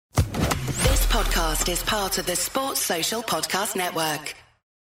podcast is part of the Sports Social Podcast Network.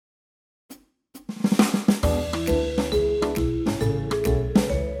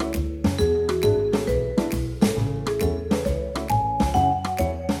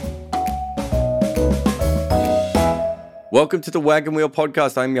 Welcome to the Wagon Wheel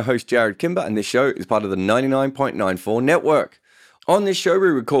Podcast. I'm your host, Jared Kimber, and this show is part of the 99.94 network. On this show, we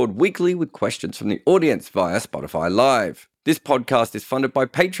record weekly with questions from the audience via Spotify Live. This podcast is funded by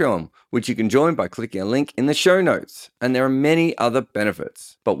Patreon, which you can join by clicking a link in the show notes. And there are many other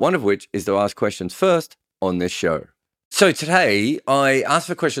benefits, but one of which is to ask questions first on this show. So today, I asked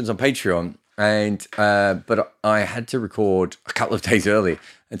for questions on Patreon, but I had to record a couple of days early,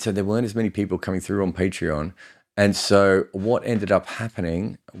 and so there weren't as many people coming through on Patreon. And so what ended up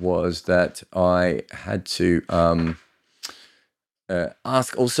happening was that I had to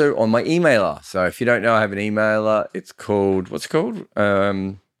ask also on my emailer. So if you don't know, I have an emailer. It's called, what's it called?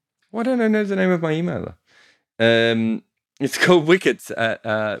 Why don't I know the name of my emailer? It's called Wickets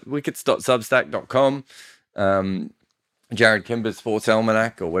at wickets.substack.com. Jared Kimber's Sports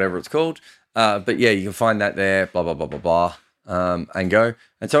Almanac or whatever it's called. But yeah, you can find that there, blah, blah, blah, blah, blah, and go.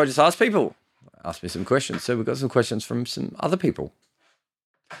 And so I just asked people. Asked me some questions. So we've got some questions from some other people.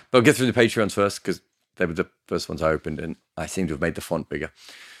 But I'll get through the Patreons first because they were the first ones I opened and I seem to have made the font bigger.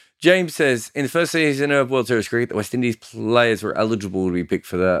 James says, in the first season of World Series cricket, the West Indies players were eligible to be picked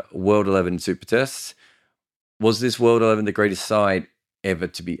for the World 11 Super Tests. Was this World 11 the greatest side ever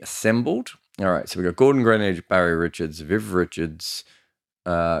to be assembled? All right, so we've got Gordon Greenidge, Barry Richards, Viv Richards,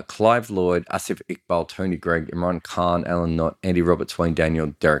 Clive Lloyd, Asif Iqbal, Tony Greig, Imran Khan, Alan Knott, Andy Roberts, Wayne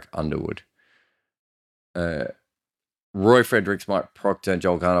Daniel, Derek Underwood. Roy Fredericks, Mike Proctor, and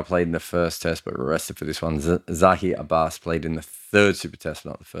Joel Garner played in the first test, but were arrested for this one. Zahir Abbas played in the third Super Test,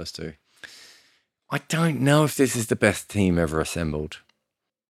 not the first two. I don't know if this is the best team ever assembled.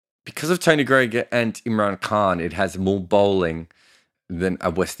 Because of Tony Greig and Imran Khan, it has more bowling than a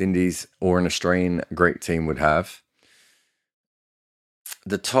West Indies or an Australian great team would have.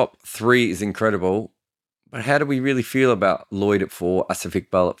 The top three is incredible. But how do we really feel about Lloyd at 4, Asif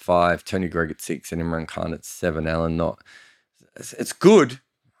Iqbal at 5, Tony Greig at 6, and Imran Khan at 7, Alan Knott? It's good.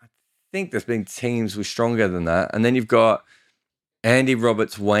 I think there's been teams with stronger than that. And then you've got Andy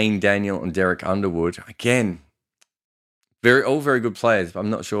Roberts, Wayne Daniel, and Derek Underwood. Again, all very good players, but I'm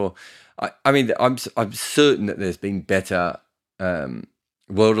not sure. I mean, I'm certain that there's been better World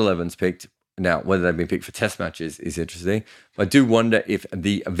 11s picked. Now, whether they've been picked for test matches is interesting. I do wonder if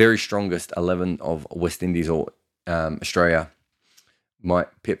the very strongest 11 of West Indies or Australia might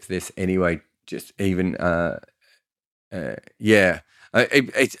pip this anyway. Just even,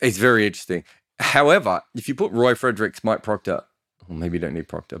 it's very interesting. However, if you put Roy Fredericks, Mike Proctor, well, maybe you don't need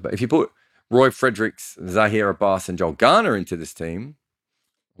Proctor, but if you put Roy Fredericks, Zahir Abbas, and Joel Garner into this team,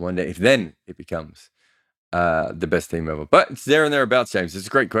 I wonder if then it becomes the best team ever. But it's there and thereabouts, James. It's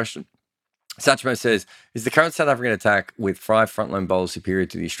a great question. Satchmo says, is the current South African attack with 5 frontline bowlers superior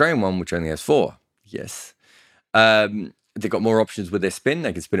to the Australian one, which only has 4? Yes. They've got more options with their spin.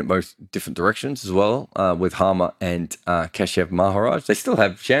 They can spin it both different directions as well, with Harmer and Keshav Maharaj. They still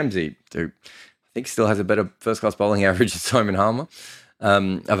have Shamsi, who I think still has a better first-class bowling average than Simon Harmer,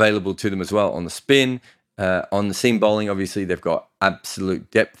 available to them as well on the spin. On the seam bowling, obviously, they've got absolute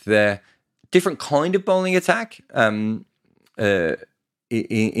depth there. Different kind of bowling attack.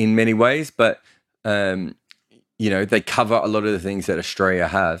 In many ways, but they cover a lot of the things that Australia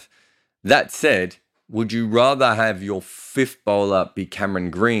have. That said, would you rather have your 5th bowler be Cameron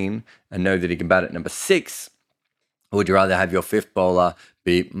Green and know that he can bat at number 6, or would you rather have your 5th bowler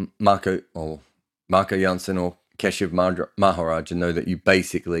be Marco Jansen or Keshav Maharaj and know that you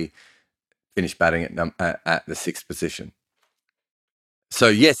basically finish batting at the 6th position? So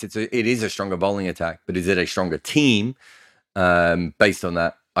yes, it is a stronger bowling attack, but is it a stronger team? Based on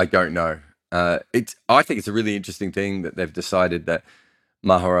that, I don't know. I think it's a really interesting thing that they've decided that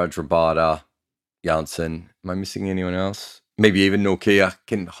Maharaj, Rabada, Jansen, am I missing anyone else? Maybe even Nortje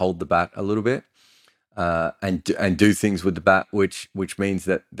can hold the bat a little bit and do things with the bat, which means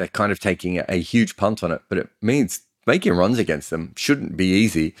that they're kind of taking a huge punt on it. But it means making runs against them shouldn't be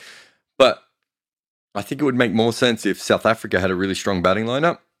easy. But I think it would make more sense if South Africa had a really strong batting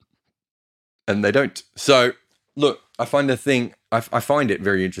lineup, and they don't. So look, I find it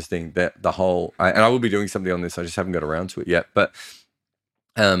very interesting that the whole, and I will be doing something on this. I just haven't got around to it yet. But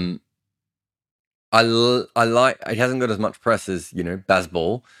I like it hasn't got as much press as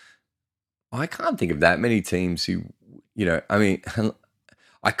Bazball. I can't think of that many teams who, I mean,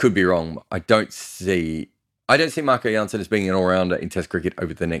 I could be wrong. But I don't see Marco Jansen as being an all-rounder in Test cricket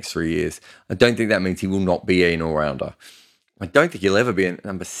over the next 3 years. I don't think that means he will not be an all-rounder. I don't think he'll ever be a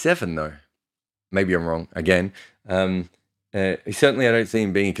number 7 though. Maybe I'm wrong again. Certainly, I don't see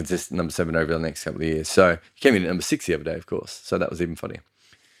him being a consistent number 7 over the next couple of years. So he came in at number 6 the other day, of course. So that was even funnier.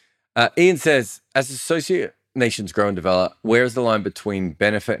 Ian says, as associate nations grow and develop, where is the line between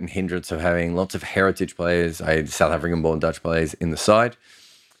benefit and hindrance of having lots of heritage players, i.e. South African-born Dutch players, in the side?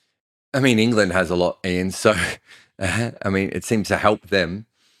 I mean, England has a lot, Ian. So, I mean, it seems to help them.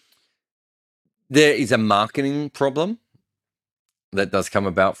 There is a marketing problem that does come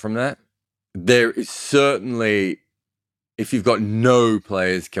about from that. There is certainly, if you've got no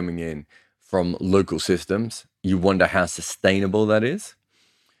players coming in from local systems, you wonder how sustainable that is.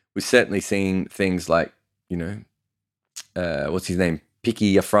 We've certainly seen things like, what's his name?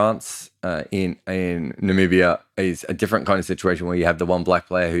 Piqué France in Namibia is a different kind of situation where you have the one black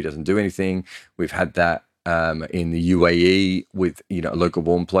player who doesn't do anything. We've had that in the UAE with,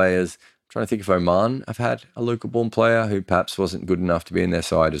 local-born players. I'm trying to think if Oman have had a local-born player who perhaps wasn't good enough to be in their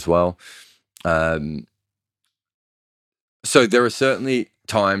side as well. So there are certainly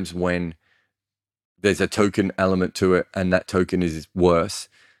times when there's a token element to it, and that token is worse.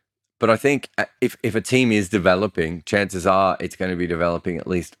 But I think if a team is developing, chances are it's going to be developing at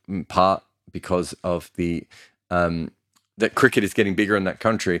least in part because of the that cricket is getting bigger in that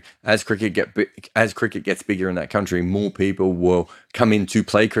country. As cricket gets bigger in that country, more people will come in to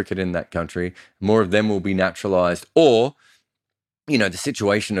play cricket in that country. More of them will be naturalized, or the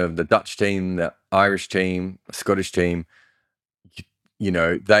situation of the Dutch team, the Irish team, the Scottish team.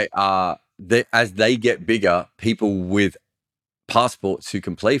 As they get bigger, people with passports who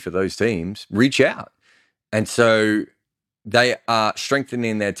can play for those teams reach out, and so they are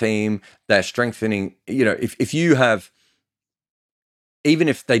strengthening their team. They're strengthening, if you have, even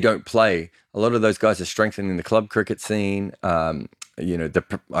if they don't play, a lot of those guys are strengthening the club cricket scene, I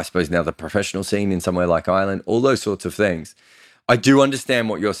suppose now the professional scene in somewhere like Ireland, all those sorts of things. I do understand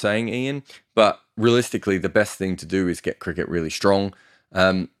what you're saying, Ian, but realistically the best thing to do is get cricket really strong.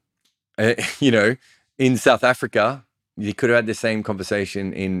 In South Africa, you could have had the same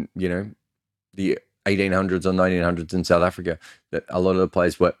conversation in, the 1800s or 1900s in South Africa, that a lot of the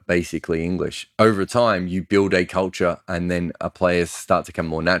players were basically English. Over time, you build a culture and then players start to come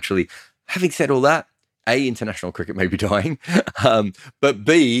more naturally. Having said all that, A, international cricket may be dying, but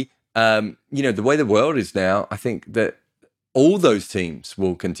B, the way the world is now, I think that all those teams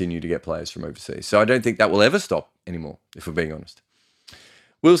will continue to get players from overseas. So I don't think that will ever stop anymore, if we're being honest.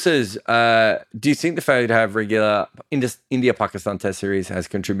 Will says, do you think the failure to have regular India-Pakistan test series has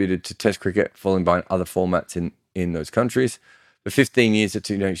contributed to test cricket falling behind other formats in those countries? For 15 years, the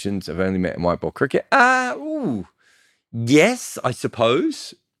two nations have only met in white ball cricket. Yes, I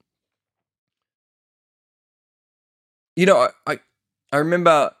suppose. I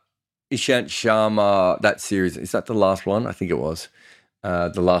remember Ishant Sharma, that series. Is that the last one? I think it was.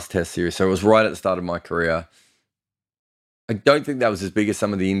 The last test series. So it was right at the start of my career. I don't think that was as big as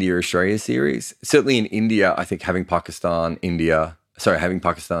some of the India-Australia series. Certainly in India, I think having Pakistan,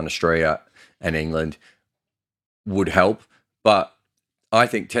 Australia, and England would help. But I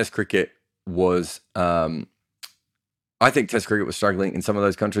think Test cricket was struggling in some of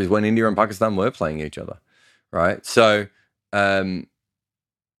those countries when India and Pakistan were playing each other, right? So,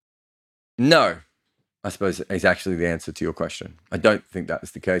 no, I suppose is actually the answer to your question. I don't think that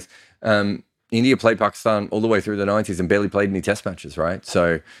is the case. India played Pakistan all the way through the 90s and barely played any test matches, right?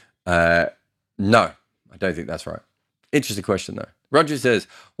 So, no, I don't think that's right. Interesting question, though. Roger says,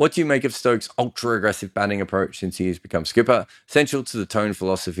 what do you make of Stokes' ultra-aggressive batting approach since he has become skipper? Essential to the tone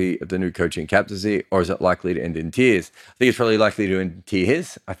philosophy of the new coaching captaincy, or is it likely to end in tears? I think it's probably likely to end in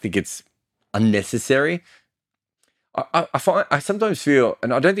tears. I think it's unnecessary. I sometimes feel,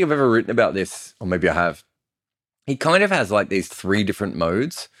 and I don't think I've ever written about this, or maybe I have, he kind of has like these 3 different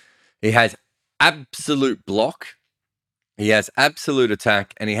modes. He has absolute block, he has absolute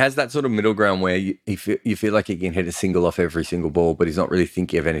attack, and he has that sort of middle ground where you feel like he can hit a single off every single ball, but he's not really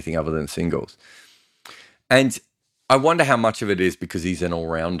thinking of anything other than singles. And I wonder how much of it is because he's an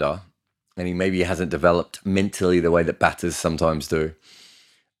all-rounder and he maybe hasn't developed mentally the way that batters sometimes do.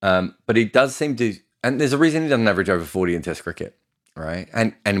 But he does seem to, and there's a reason he doesn't average over 40 in Test cricket, right?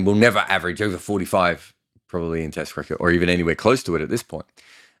 And will never average over 45 probably in Test cricket, or even anywhere close to it at this point.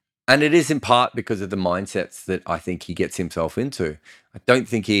 And it is in part because of the mindsets that I think he gets himself into. I don't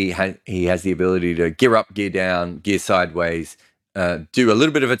think he has the ability to gear up, gear down, gear sideways, do a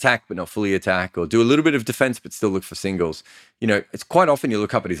little bit of attack but not fully attack, or do a little bit of defense but still look for singles. It's quite often you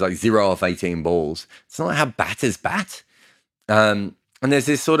look up and he's like 0 off 18 balls. It's not how batters bat. And there's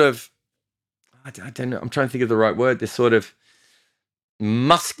this sort of, I don't know, I'm trying to think of the right word, this sort of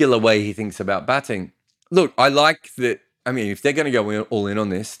muscular way he thinks about batting. Look, I like that I mean, if they're going to go all in on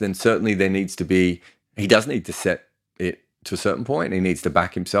this, then certainly there needs to be, he does need to set it to a certain point. He needs to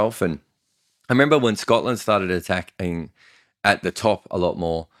back himself. And I remember when Scotland started attacking at the top a lot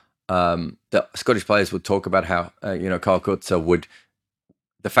more, the Scottish players would talk about how, Kyle Coetzer would,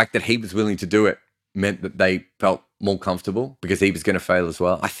 the fact that he was willing to do it meant that they felt more comfortable because he was going to fail as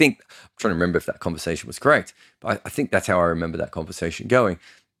well. I'm trying to remember if that conversation was correct, but I think that's how I remember that conversation going.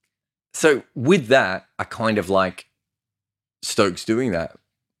 So with that, I kind of like Stokes doing that.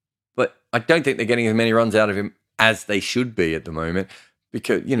 But I don't think they're getting as many runs out of him as they should be at the moment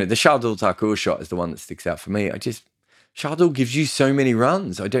because, the Shardul Thakur shot is the one that sticks out for me. Shardul gives you so many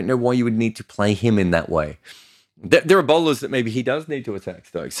runs. I don't know why you would need to play him in that way. There are bowlers that maybe he does need to attack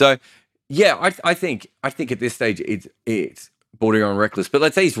Stokes. So, yeah, I think at this stage it's bordering on reckless. But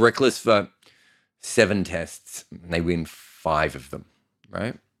let's say he's reckless for 7 tests and they win 5 of them,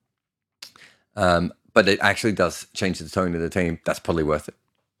 right? But it actually does change the tone of the team. That's probably worth it.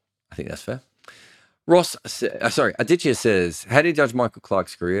 I think that's fair. Aditya says, how do you judge Michael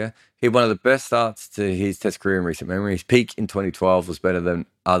Clarke's career? He had one of the best starts to his test career in recent memory. His peak in 2012 was better than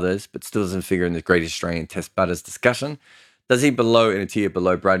others, but still doesn't figure in the great Australian test batters discussion. Does he in a tier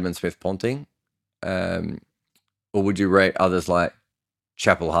below Bradman, Smith, Ponting? Or would you rate others like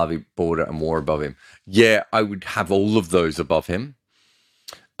Chappell, Harvey, Border, and Moore above him? Yeah, I would have all of those above him.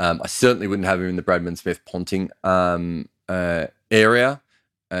 I certainly wouldn't have him in the Bradman, Smith, Ponting area.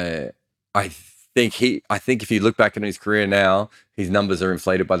 I think if you look back in his career now, his numbers are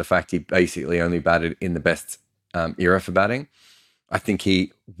inflated by the fact he basically only batted in the best era for batting. I think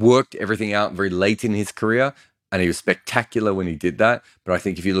he worked everything out very late in his career, and he was spectacular when he did that. But I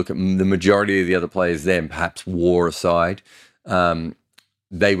think if you look at the majority of the other players then, perhaps War aside,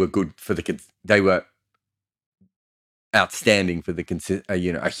 they were good for they were outstanding for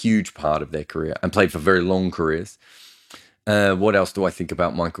a huge part of their career and played for very long careers. What else do I think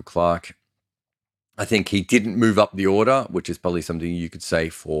about Michael Clarke? I think he didn't move up the order, which is probably something you could say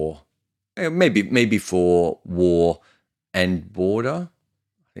for maybe for War and Border.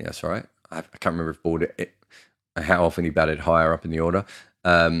 I think that's right. I can't remember if Border how often he batted higher up in the order.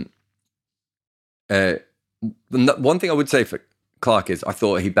 One thing I would say for Clarke is I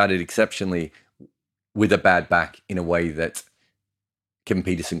thought he batted exceptionally with a bad back in a way that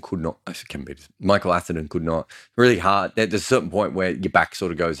Michael Atherton could not. Really hard. There's a certain point where your back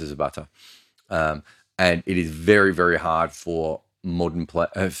sort of goes as a butter. And it is very, very hard for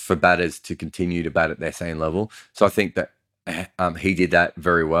for batters to continue to bat at their same level. So I think that he did that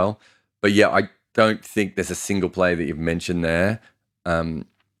very well. But yeah, I don't think there's a single player that you've mentioned there,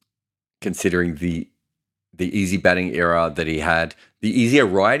 considering the easy batting era that he had, the easier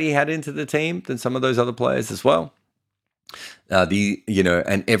ride he had into the team than some of those other players as well.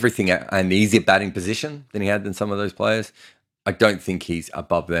 And everything, and the easier batting position than he had than some of those players. I don't think he's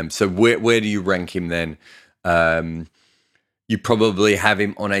above them. So where do you rank him then? You probably have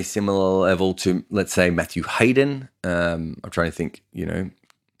him on a similar level to, let's say, Matthew Hayden. I'm trying to think,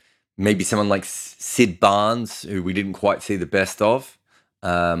 maybe someone like Sid Barnes, who we didn't quite see the best of.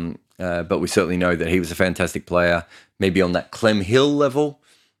 But we certainly know that he was a fantastic player. Maybe on that Clem Hill level.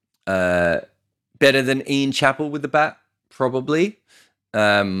 Better than Ian Chappell with the bat, probably.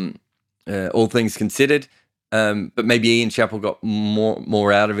 All things considered. But maybe Ian Chappell got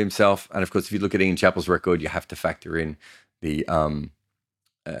more out of himself. And of course, if you look at Ian Chappell's record, you have to factor in the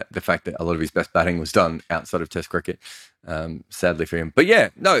fact that a lot of his best batting was done outside of Test cricket, sadly for him. But yeah,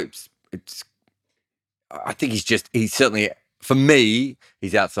 no, I think he's certainly, for me,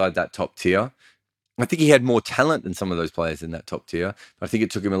 he's outside that top tier. I think he had more talent than some of those players in that top tier. I think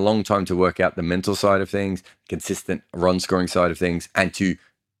it took him a long time to work out the mental side of things, consistent run scoring side of things, and to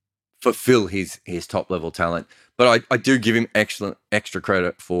fulfill his top level talent. But I do give him extra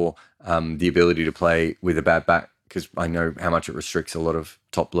credit for the ability to play with a bad bat, because I know how much it restricts a lot of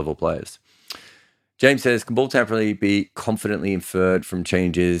top level players. James says, can ball tampering be confidently inferred from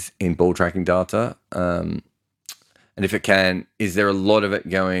changes in ball tracking data? And if it can, is there a lot of it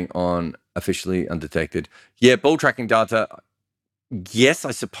going on officially undetected? Yeah, ball tracking data, yes,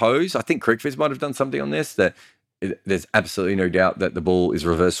 I suppose. I think CricViz might have done something on this, that there's absolutely no doubt that the ball is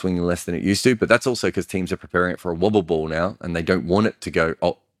reverse swinging less than it used to, but that's also because teams are preparing it for a wobble ball now, and they don't want it to go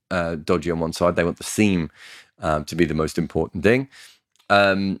dodgy on one side. They want the seam to be the most important thing.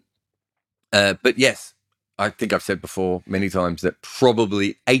 But yes, I think I've said before many times that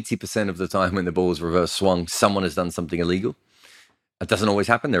probably 80% of the time when the ball is reverse swung, someone has done something illegal. It doesn't always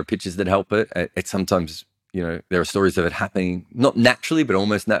happen. There are pitches that help it. It sometimes, there are stories of it happening, not naturally, but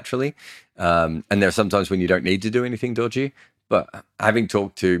almost naturally. And there are sometimes when you don't need to do anything dodgy. But having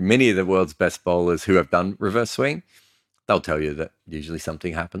talked to many of the world's best bowlers who have done reverse swing, they'll tell you that usually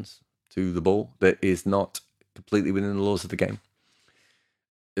something happens to the ball that is not completely within the laws of the game.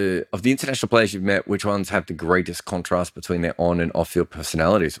 Of the international players you've met, which ones have the greatest contrast between their on and off-field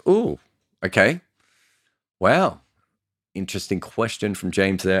personalities? Ooh, okay. Wow. Interesting question from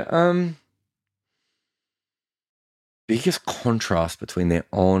James there. Biggest contrast between their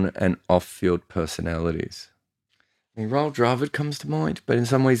on and off-field personalities. I mean, Raul Dravid comes to mind, but in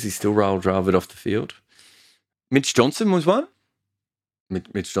some ways he's still Raul Dravid off the field. Mitch Johnson was one.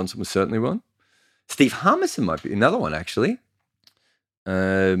 Mitch Johnson was certainly one. Steve Harmison might be another one, actually.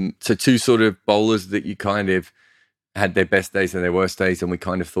 So two sort of bowlers that you kind of had their best days and their worst days, and we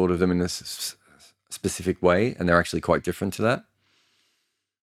kind of thought of them in a specific way, and they're actually quite different to that.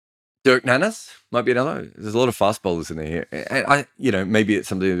 Dirk Nannes might be another. There's a lot of fast bowlers in there. And maybe it's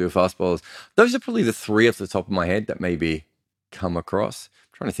something to do with fast bowlers. Those are probably the three off the top of my head that maybe come across.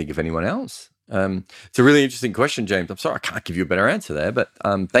 I'm trying to think of anyone else. It's a really interesting question, James. I'm sorry I can't give you a better answer there, but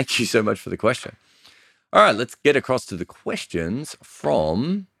thank you so much for the question. All right, let's get across to the questions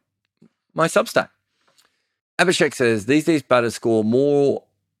from my Substack. Abhishek says, these days batters score more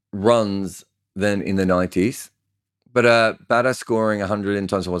runs than in the 90s, but a batter scoring 100 in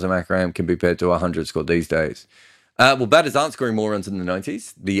times was a Makram can be compared to 100 scored these days. Well, batters aren't scoring more runs in the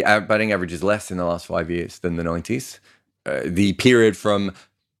 90s. The batting average is less in the last 5 years than the 90s. The period from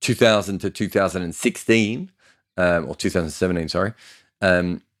 2000 to 2016, or 2017, sorry.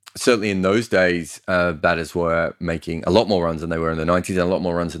 Certainly in those days, batters were making a lot more runs than they were in the 90s, and a lot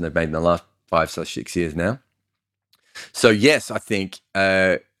more runs than they've made in the last 5/6 years now. So yes, I think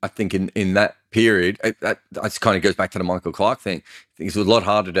in that period, that kind of goes back to the Michael Clarke thing. I think it was a lot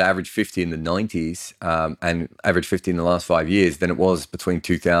harder to average 50 in the 90s and average 50 in the last 5 years than it was between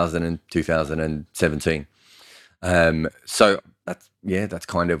 2000 and 2017. So that's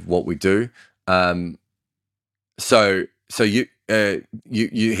kind of what we do. So you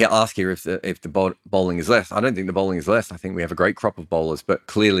ask here if the bowling is less. I don't think the bowling is less. I think we have a great crop of bowlers, but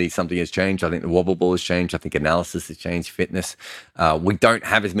clearly something has changed. I think the wobble ball has changed. I think analysis has changed, fitness. We don't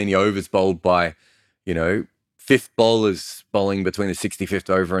have as many overs bowled by, fifth bowlers bowling between the 65th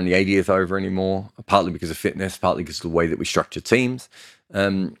over and the 80th over anymore, partly because of fitness, partly because of the way that we structure teams.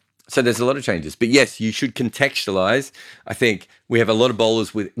 So there's a lot of changes. But yes, you should contextualize. I think we have a lot of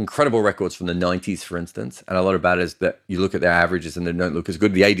bowlers with incredible records from the 90s, for instance, and a lot of batters that you look at their averages and they don't look as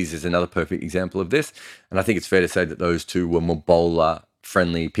good. The 80s is another perfect example of this. And I think it's fair to say that those two were more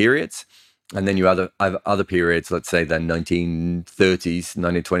bowler-friendly periods. And then you have other periods, let's say the 1930s,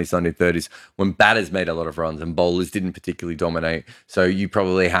 1920s, 1930s, when batters made a lot of runs and bowlers didn't particularly dominate. So you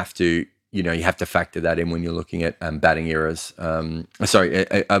probably have to you have to factor that in when you're looking at batting eras.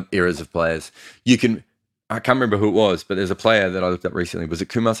 Eras of players. I can't remember who it was, but there's a player that I looked up recently. Was it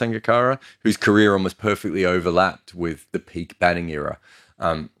Kumar Sangakkara, whose career almost perfectly overlapped with the peak batting era?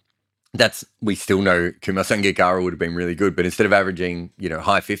 We still know Kumar Sangakkara would have been really good, but instead of averaging,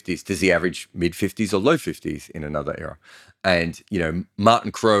 high 50s, does he average mid 50s or low 50s in another era? And,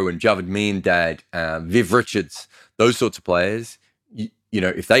 Martin Crowe and Javed Miandad, Viv Richards, those sorts of players,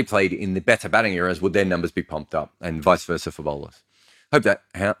 if they played in the better batting eras, would their numbers be pumped up, and vice versa for bowlers? Hope that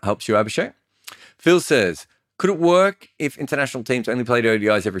helps you, Abhishek. Phil says, could it work if international teams only played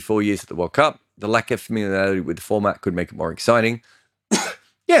ODIs every 4 years at the World Cup? The lack of familiarity with the format could make it more exciting.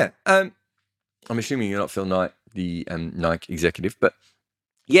 Yeah, I'm assuming you're not Phil Knight, the Nike executive, but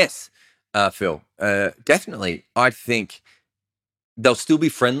yes, Phil, definitely. I think there'll still be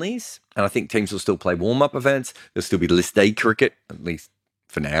friendlies, and I think teams will still play warm-up events. There'll still be list A cricket, at least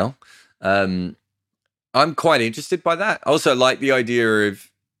for now. I'm quite interested by that. I also like the idea of,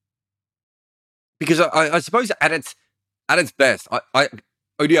 because I suppose at its best,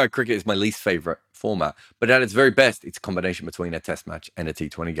 ODI cricket is my least favorite format, but at its very best, it's a combination between a test match and a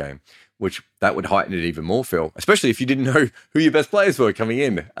T20 game, which that would heighten it even more, Phil, especially if you didn't know who your best players were coming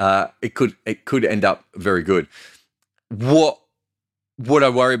in. It could end up very good. What I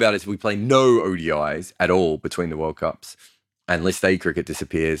worry about is if we play no ODIs at all between the World Cups and list A cricket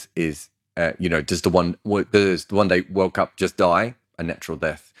disappears, does the one day World Cup just die a natural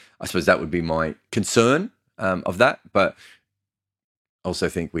death? I suppose that would be my concern of that, but also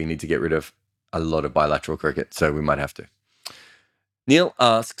think we need to get rid of a lot of bilateral cricket, so we might have to. Neil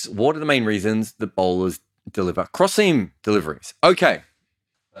asks, what are the main reasons that bowlers deliver cross-seam deliveries? Okay,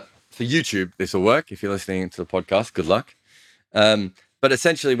 for YouTube, this will work. If you're listening to the podcast, good luck. But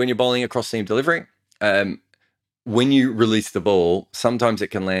essentially, when you're bowling a cross-seam delivery, when you release the ball, sometimes it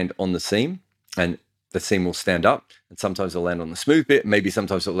can land on the seam, and the seam will stand up, and sometimes it'll land on the smooth bit. Maybe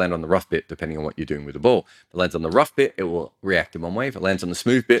sometimes it'll land on the rough bit, depending on what you're doing with the ball. If it lands on the rough bit, it will react in one way. If it lands on the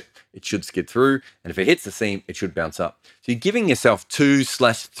smooth bit, it should skid through. And if it hits the seam, it should bounce up. So you're giving yourself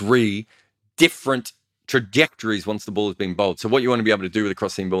 2/3 different trajectories once the ball has been bowled. So what you want to be able to do with a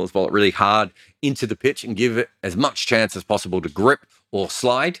cross seam ball is bowl it really hard into the pitch and give it as much chance as possible to grip or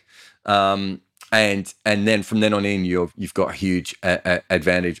slide. And then from then on in, you've got a huge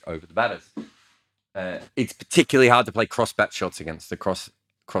advantage over the batters. It's particularly hard to play cross bat shots against the cross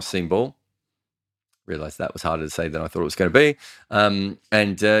seam ball. Realized that was harder to say than I thought it was going to be.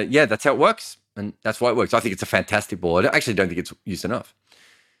 Yeah, that's how it works. And that's why it works. I think it's a fantastic ball. I actually don't think it's used enough.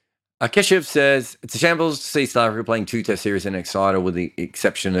 Keshev says, it's a shambles to see South Africa playing 2 test series in Exeter with the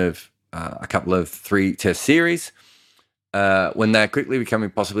exception of a couple of 3 test series when they're quickly becoming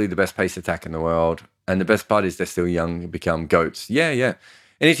possibly the best pace attack in the world. And the best part is they're still young and become goats. Yeah.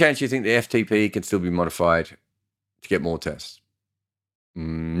 Any chance you think the FTP can still be modified to get more tests?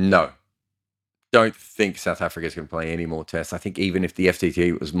 No. Don't think South Africa is going to play any more tests. I think even if the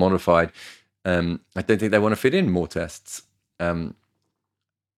FTP was modified, I don't think they want to fit in more tests.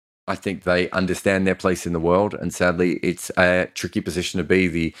 I think they understand their place in the world, and sadly, it's a tricky position to be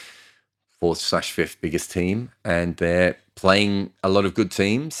the 4th/5th biggest team, and they're playing a lot of good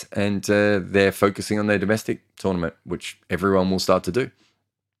teams, and they're focusing on their domestic tournament, which everyone will start to do.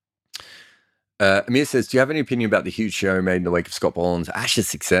 Amir says, do you have any opinion about the huge show made in the wake of Scott Boland's Ashes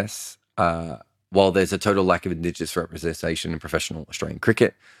success? While there's a total lack of Indigenous representation in professional Australian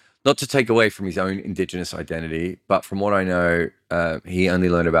cricket, not to take away from his own Indigenous identity, but from what I know, he only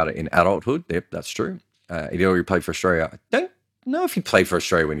learned about it in adulthood. Yep, that's true. He'd already played for Australia. I don't know if he played for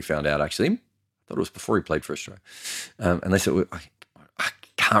Australia when he found out, actually. I thought it was before he played for Australia. Unless it was, I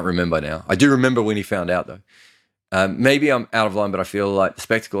can't remember now. I do remember when he found out, though. Maybe I'm out of line, but I feel like the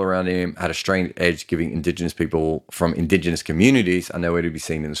spectacle around him had a strange edge, giving Indigenous people from Indigenous communities nowhere to be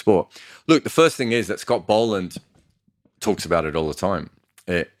seen in the sport. Look, the first thing is that Scott Boland talks about it all the time.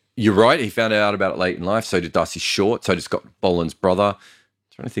 You're right, he found out about it late in life. So did Darcy Short. So did Scott Boland's brother.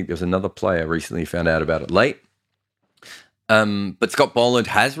 I'm trying to think, there was another player recently who found out about it late. But Scott Boland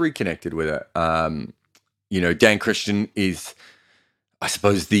has reconnected with it. Dan Christian is, I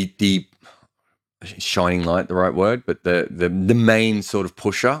suppose, the shining light, the right word, but the main sort of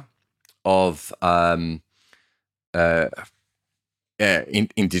pusher of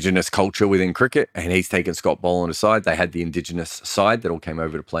Indigenous culture within cricket, and he's taken Scott Boland aside. They had the Indigenous side that all came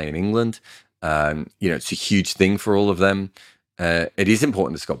over to play in England. It's a huge thing for all of them. It is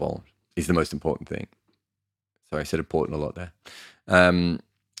important to Scott Boland. Is the most important thing. Sorry, I said important a lot there.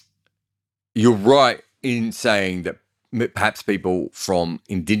 You're right in saying that perhaps people from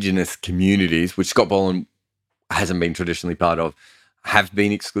Indigenous communities, which Scott Boland hasn't been traditionally part of, have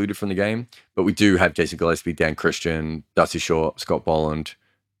been excluded from the game. But we do have Jason Gillespie, Dan Christian, Darcy Short, Scott Boland,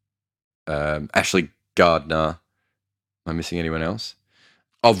 Ashley Gardner. Am I missing anyone else?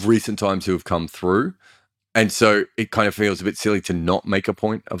 Of recent times who have come through. And so it kind of feels a bit silly to not make a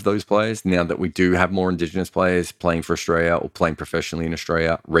point of those players now that we do have more Indigenous players playing for Australia or playing professionally in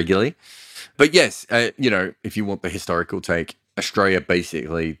Australia regularly. But yes, if you want the historical take, Australia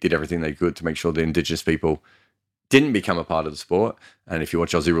basically did everything they could to make sure the Indigenous people didn't become a part of the sport. And if you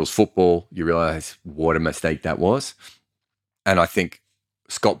watch Aussie Rules football, you realise what a mistake that was. And I think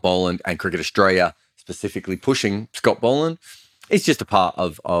Scott Boland and Cricket Australia specifically pushing Scott Boland is just a part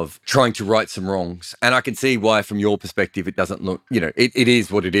of trying to right some wrongs. And I can see why, from your perspective, it doesn't look, it is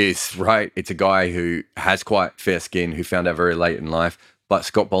what it is, right? It's a guy who has quite fair skin, who found out very late in life. But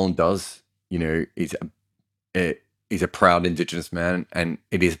Scott Boland does, he's a proud Indigenous man, and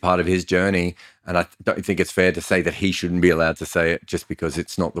it is part of his journey. And I don't think it's fair to say that he shouldn't be allowed to say it just because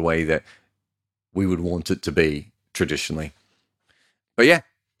it's not the way that we would want it to be traditionally. But yeah,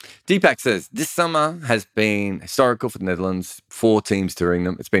 Deepak says, this summer has been historical for the Netherlands, 4 teams touring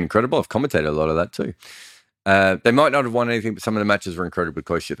them. It's been incredible. I've commentated a lot of that too. They might not have won anything, but some of the matches were incredibly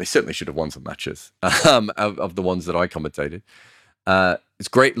close. They certainly should have won some matches of the ones that I commentated. It's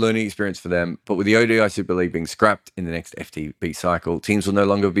a great learning experience for them, but with the ODI Super League being scrapped in the next FTP cycle, teams will no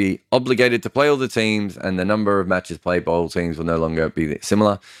longer be obligated to play all the teams, and the number of matches played by all teams will no longer be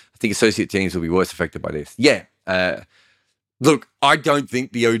similar. I think associate teams will be worse affected by this. Yeah. Look, I don't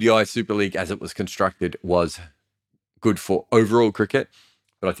think the ODI Super League as it was constructed was good for overall cricket,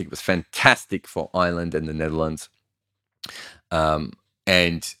 but I think it was fantastic for Ireland and the Netherlands. And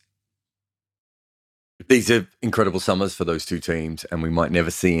these are incredible summers for those two teams, and we might never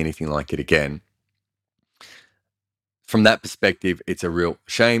see anything like it again. from that perspective, it's a real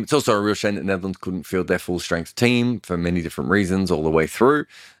shame. It's also a real shame that Netherlands couldn't field their full strength team for many different reasons all the way through.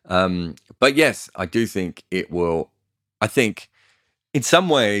 But yes, I do think it will. I think in some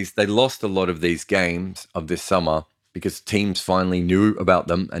ways they lost a lot of these games of this summer because teams finally knew about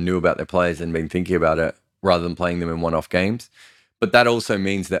them and knew about their players and been thinking about it rather than playing them in one-off games. But that also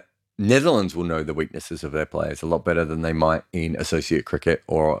means that Netherlands will know the weaknesses of their players a lot better than they might in associate cricket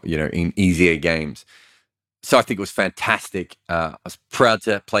or, in easier games. So I think it was fantastic. I was proud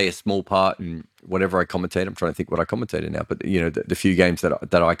to play a small part in whatever I commentated. I'm trying to think what I commentated now, but the few games that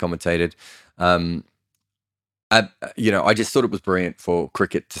I commentated, I just thought it was brilliant for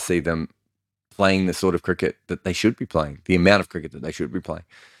cricket to see them playing the sort of cricket that they should be playing, the amount of cricket that they should be playing.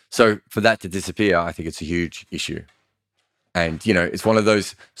 So for that to disappear, I think it's a huge issue. And, it's one of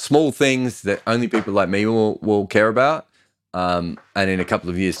those small things that only people like me will care about. And in a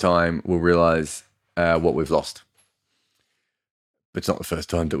couple of years' time, we'll realize what we've lost. But it's not the first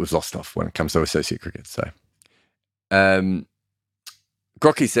time that we've lost stuff when it comes to associate cricket. So,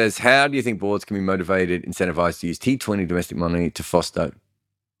 Grocky says, how do you think boards can be motivated, incentivized to use T20 domestic money to foster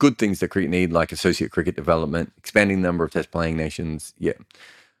good things that cricket need, like associate cricket development, expanding the number of test playing nations? Yeah.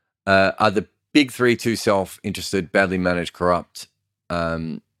 Are the big three too self-interested, badly managed, corrupt,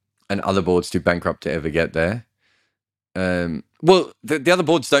 and other boards too bankrupt to ever get there? Well, the other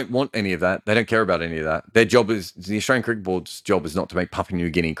boards don't want any of that. They don't care about any of that. Their job is, the Australian Cricket Board's job is not to make Papua New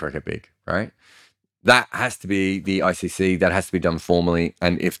Guinea cricket big, right? That has to be the ICC. That has to be done formally.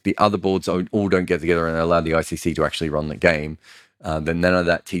 And if the other boards all don't get together and allow the ICC to actually run the game, then none of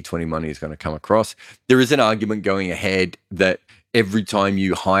that T20 money is going to come across. There is an argument going ahead that every time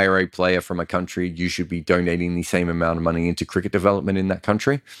you hire a player from a country, you should be donating the same amount of money into cricket development in that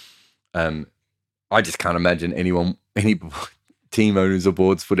country. I just can't imagine any team owners or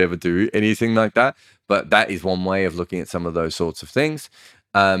boards would ever do anything like that. But that is one way of looking at some of those sorts of things.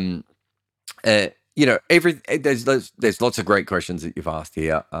 There's lots of great questions that you've asked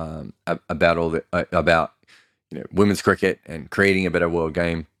here about women's cricket and creating a better world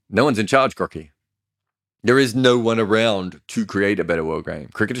game. No one's in charge, Grocky. There is no one around to create a better world game.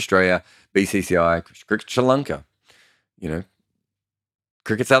 Cricket Australia, BCCI, Cricket Sri Lanka,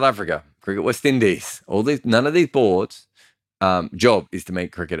 Cricket South Africa, Cricket West Indies, none of these boards' job is to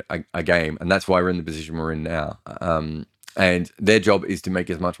make cricket a game, and that's why we're in the position we're in now. And their job is to make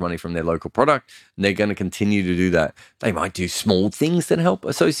as much money from their local product, and they're going to continue to do that. They might do small things that help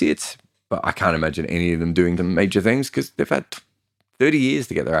associates, but I can't imagine any of them doing the major things because they've had 30 years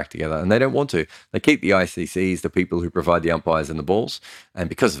to get their act together, and they don't want to. They keep the ICCs, the people who provide the umpires and the balls, and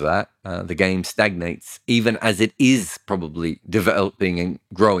because of that, the game stagnates, even as it is probably developing and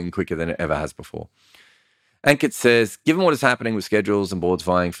growing quicker than it ever has before. Ankit says, given what is happening with schedules and boards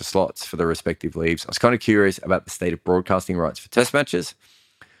vying for slots for the respective leagues, I was kind of curious about the state of broadcasting rights for test matches.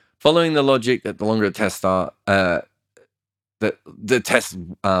 Following the logic that the longer the tests are, the tests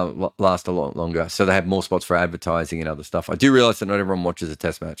last a lot longer, so they have more spots for advertising and other stuff. I do realize that not everyone watches a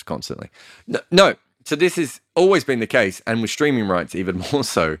test match constantly. No. So this has always been the case, and with streaming rights even more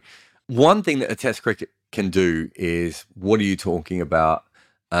so. One thing that a test cricket can do is, what are you talking about?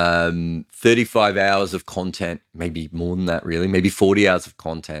 35 hours of content, maybe more than that really, maybe 40 hours of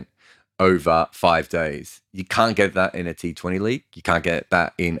content over 5 days. You can't get that in a T20 league. You can't get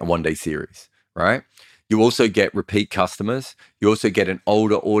that in a one-day series, right? You also get repeat customers. You also get an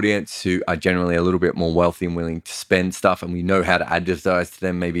older audience who are generally a little bit more wealthy and willing to spend stuff, and we know how to advertise to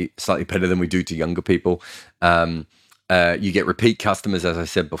them maybe slightly better than we do to younger people. You get repeat customers, as I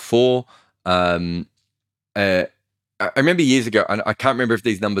said before. I remember years ago, and I can't remember if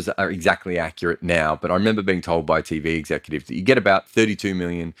these numbers are exactly accurate now, but I remember being told by TV executives that you get about 32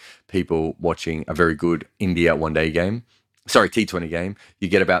 million people watching a very good India T20 game. You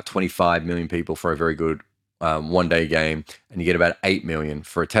get about 25 million people for a very good one-day game, and you get about 8 million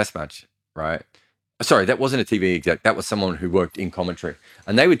for a test match, right? Sorry, that wasn't a TV exec. That was someone who worked in commentary.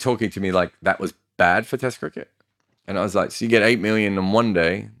 And they were talking to me like that was bad for test cricket. And I was like, so you get 8 million on one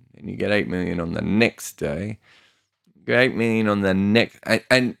day, and you get 8 million on the next day. 8 million on the next,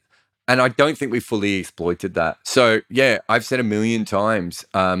 and I don't think we fully exploited that. So yeah, I've said a million times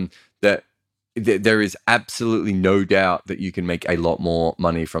that there is absolutely no doubt that you can make a lot more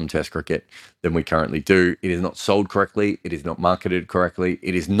money from test cricket than we currently do. It is not sold correctly. It is not marketed correctly.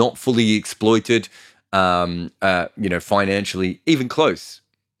 It is not fully exploited, financially, even close.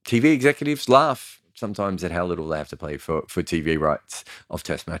 TV executives laugh sometimes at how little they have to pay for TV rights of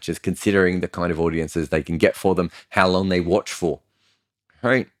test matches, considering the kind of audiences they can get for them, how long they watch for,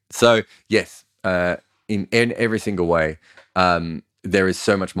 right? So yes, in every single way, there is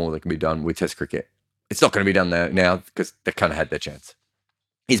so much more that can be done with test cricket. It's not going to be done there now because they kind of had their chance.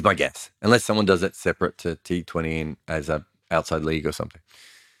 Is my guess, unless someone does it separate to T20 in as a outside league or something.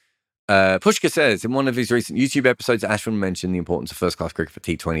 Pushka says, in one of his recent YouTube episodes, Ashwin mentioned the importance of first-class cricket for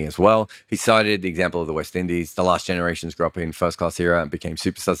T20 as well. He cited the example of the West Indies. The last generations grew up in first-class era and became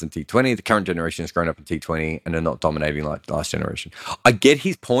superstars in T20. The current generation has grown up in T20 and are not dominating like the last generation. I get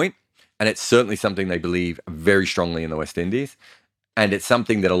his point, and it's certainly something they believe very strongly in the West Indies. And it's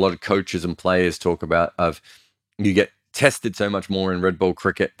something that a lot of coaches and players talk about of you get tested so much more in red ball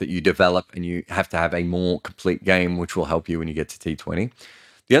cricket that you develop and you have to have a more complete game, which will help you when you get to T20.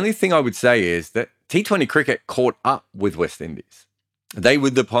 The only thing I would say is that T20 cricket caught up with West Indies. They were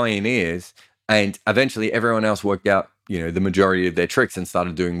the pioneers, and eventually everyone else worked out, the majority of their tricks and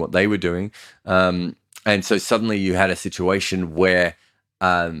started doing what they were doing. And so suddenly you had a situation where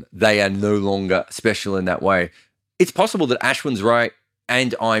they are no longer special in that way. It's possible that Ashwin's right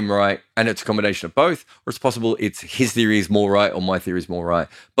and I'm right, and it's a combination of both, or it's possible it's his theory is more right or my theory is more right.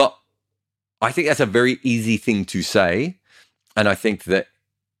 But I think that's a very easy thing to say, and I think that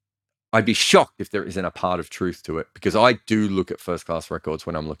I'd be shocked if there isn't a part of truth to it, because I do look at first-class records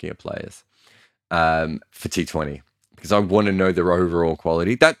when I'm looking at players for T20, because I want to know their overall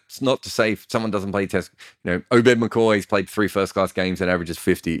quality. That's not to say if someone doesn't play Test, Obed McCoy's played 3 first-class games and averages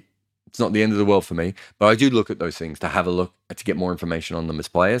 50. It's not the end of the world for me, but I do look at those things to have a look, to get more information on them as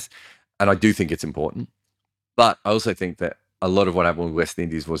players, and I do think it's important. But I also think that a lot of what happened with West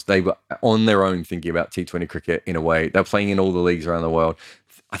Indies was they were on their own thinking about T20 cricket in a way. They're playing in all the leagues around the world.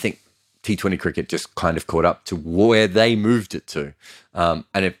 I think T20 cricket just kind of caught up to where they moved it to.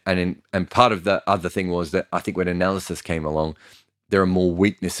 And part of the other thing was that I think when analysis came along, there are more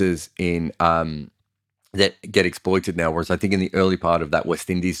weaknesses in that get exploited now. Whereas I think in the early part of that West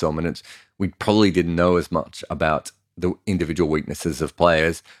Indies dominance, we probably didn't know as much about the individual weaknesses of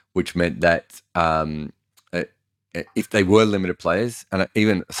players, which meant that if they were limited players, and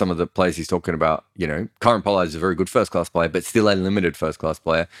even some of the players he's talking about, Karen Pollard is a very good first-class player, but still a limited first-class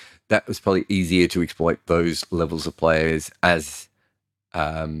player, that was probably easier to exploit those levels of players as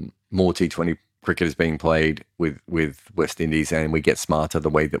more T20 cricket is being played with West Indies, and we get smarter the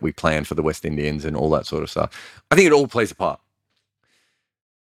way that we plan for the West Indians and all that sort of stuff. I think it all plays a part.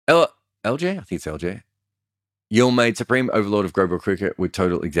 LJ? I think it's LJ. You're made supreme overlord of global cricket with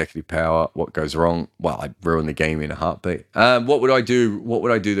total executive power. What goes wrong? Well, I'd ruin the game in a heartbeat. What would I do? What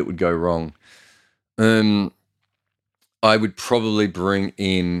would I do that would go wrong? I would probably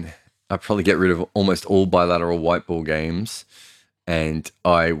I'd probably get rid of almost all bilateral white ball games, and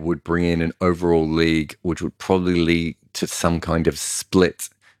I would bring in an overall league, which would probably lead to some kind of split,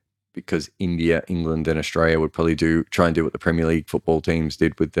 because India, England, and Australia would probably try and do what the Premier League football teams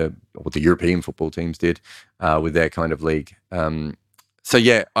did what the European football teams did with their kind of league. So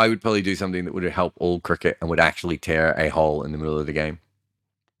yeah, I would probably do something that would help all cricket and would actually tear a hole in the middle of the game,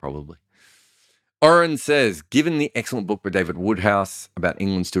 probably. Oren says, given the excellent book by David Woodhouse about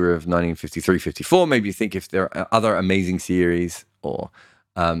England's tour of 1953-54, maybe you think if there are other amazing series or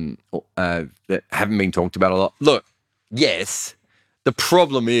that haven't been talked about a lot. Look, yes. The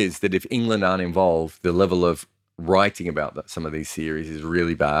problem is that if England aren't involved, the level of writing about some of these series is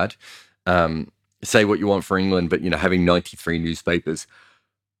really bad. Say what you want for England, but having 93 newspapers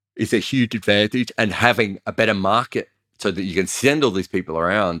is a huge advantage, and having a better market so that you can send all these people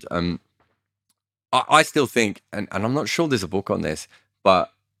around. I still think, and I'm not sure there's a book on this,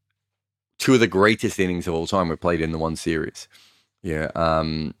 but 2 of the greatest innings of all time were played in the one series. Yeah,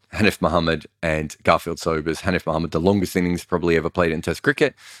 Hanif Mohammed and Garfield Sobers. Hanif Mohammed, the longest innings probably ever played in Test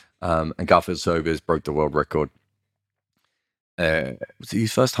cricket, and Garfield Sobers broke the world record. Was it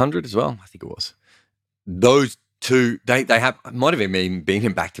his first 100 as well? I think it was. Those 2, they might have even been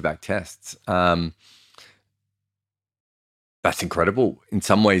in back-to-back tests. That's incredible. In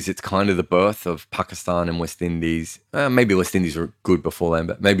some ways, it's kind of the birth of Pakistan and West Indies. Maybe West Indies were good before then,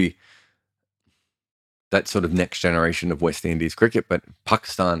 but maybe that sort of next generation of West Indies cricket. But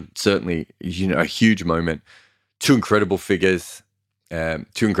Pakistan, certainly, a huge moment. 2 incredible figures, 2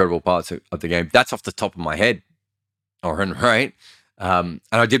 incredible parts of the game. That's off the top of my head, Oren, right? And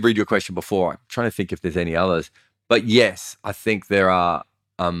I did read your question before. I'm trying to think if there's any others. But yes, I think there are,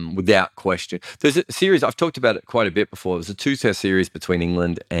 without question. There's a series, I've talked about it quite a bit before. There's a 2-test series between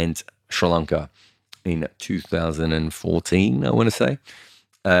England and Sri Lanka in 2014, I want to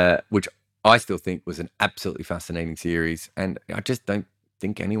say, which I still think was an absolutely fascinating series, and I just don't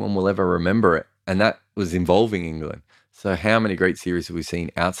think anyone will ever remember it. And that was involving England. So how many great series have we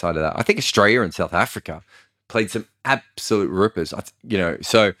seen outside of that? I think Australia and South Africa played some absolute rippers.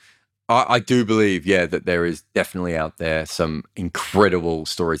 So I do believe, that there is definitely out there some incredible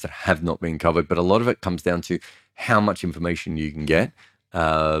stories that have not been covered, but a lot of it comes down to how much information you can get.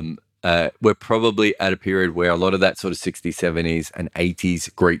 We're probably at a period where a lot of that sort of 60s, 70s, and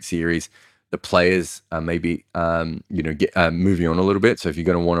 80s great series, the players are maybe, moving on a little bit. So if you're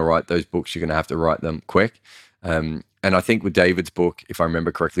going to want to write those books, you're going to have to write them quick. And I think with David's book, if I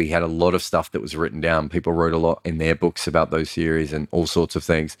remember correctly, he had a lot of stuff that was written down. People wrote a lot in their books about those series and all sorts of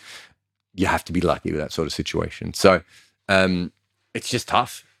things. You have to be lucky with that sort of situation. So it's just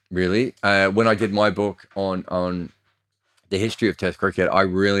tough, really. When I did my book on the history of Test cricket, I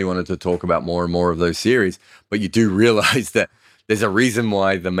really wanted to talk about more and more of those series. But you do realize that there's a reason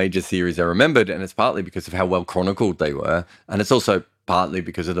why the major series are remembered, and it's partly because of how well chronicled they were, and it's also partly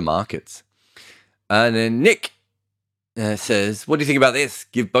because of the markets. And then Nick says, what do you think about this?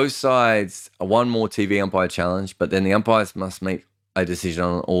 Give both sides one more TV umpire challenge, but then the umpires must make a decision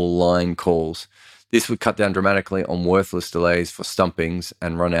on all line calls. This would cut down dramatically on worthless delays for stumpings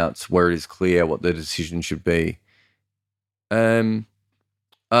and runouts where it is clear what the decision should be. Well,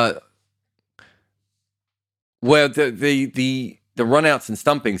 the runouts and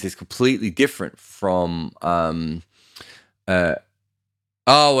stumpings is completely different from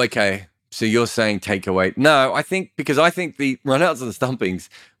okay. So you're saying take away? No, I think the runouts and the stumpings,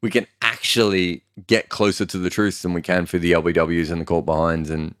 we can actually get closer to the truth than we can for the LBWs and the caught behinds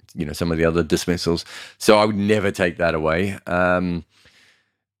and some of the other dismissals. So I would never take that away. I'm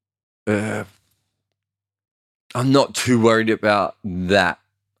not too worried about that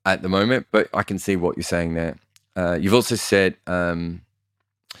at the moment, but I can see what you're saying there. You've also said, what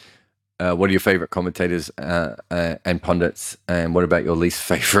are your favorite commentators and pundits? And what about your least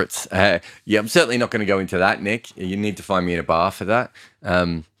favorites? I'm certainly not going to go into that, Nick. You need to find me in a bar for that.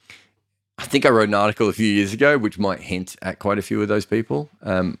 I think I wrote an article a few years ago, which might hint at quite a few of those people.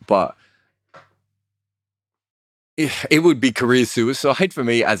 But it would be career suicide for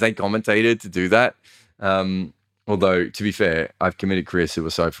me as a commentator to do that. Although, to be fair, I've committed career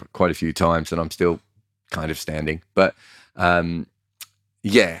suicide for quite a few times and I'm still kind of standing. But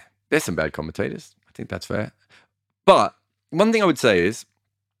there's some bad commentators. I think that's fair. But one thing I would say is,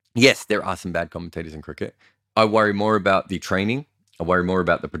 yes, there are some bad commentators in cricket. I worry more about the training. I worry more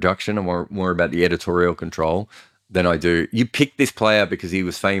about the production. I worry more about the editorial control than I do. You pick this player because he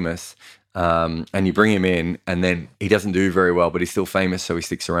was famous, and you bring him in, and then he doesn't do very well, but he's still famous, so he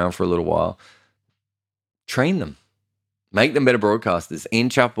sticks around for a little while. Train them. Make them better broadcasters. Ian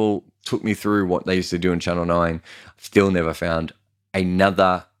Chappell took me through what they used to do in Channel 9. Still never found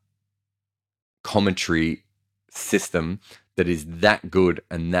another commentary system that is that good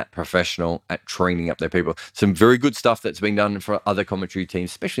and that professional at training up their people. Some very good stuff that's been done for other commentary teams,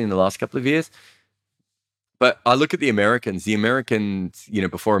 especially in the last couple of years. But I look at the Americans. The Americans,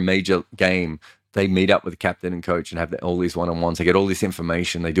 before a major game, they meet up with the captain and coach and have all these one-on-ones. They get all this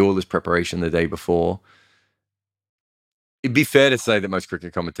information. They do all this preparation the day before. It'd be fair to say that most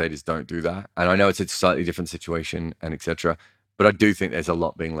cricket commentators don't do that. And I know it's a slightly different situation and etc. But I do think there's a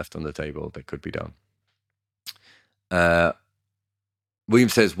lot being left on the table that could be done. William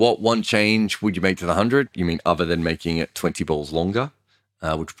says, what one change would you make to the 100? You mean other than making it 20 balls longer?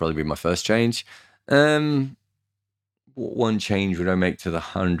 Which would probably be my first change. What one change would I make to the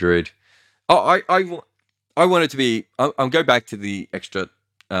 100? I want it to be, I'll go back to the extra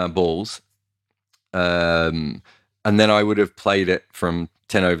balls. And then I would have played it from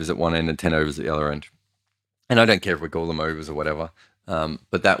 10 overs at one end and 10 overs at the other end. And I don't care if we call them overs or whatever.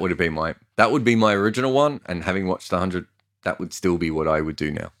 But that would be my original one. And having watched 100, that would still be what I would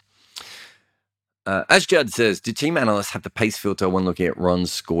do now. As Judd says, do team analysts have the pace filter when looking at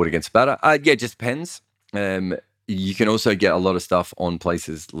runs scored against batter? It just depends. You can also get a lot of stuff on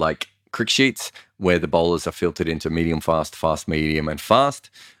places like Cricksheets, where the bowlers are filtered into medium fast, fast medium, and fast.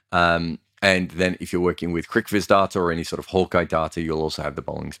 And then if you're working with CricViz data or any sort of Hawkeye data, you'll also have the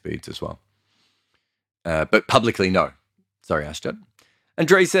bowling speeds as well. But publicly, no. Sorry, Asjad. And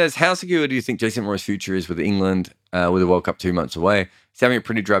Dre says, how secure do you think Jason Roy's future is with England with the World Cup 2 months away? He's having a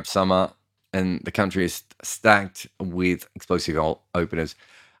pretty drab summer and the country is stacked with explosive openers.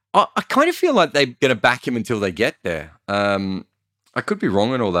 I kind of feel like they're going to back him until they get there. I could be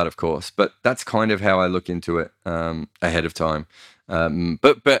wrong on all that, of course, but that's kind of how I look into it ahead of time.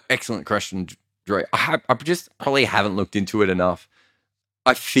 But excellent question, Dre. I just probably haven't looked into it enough.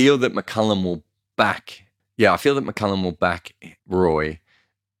 I feel that McCullum will back. Yeah, I feel that McCullum will back Roy.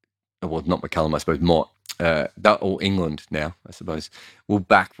 Well, not McCullum, I suppose. Mott. Or England now, I suppose, will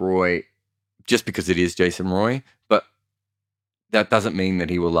back Roy just because it is Jason Roy. But that doesn't mean that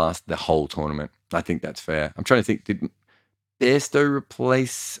he will last the whole tournament. I think that's fair. I'm trying to think, did Bairstow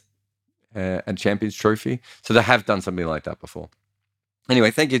replace a Champions Trophy. So they have done something like that before.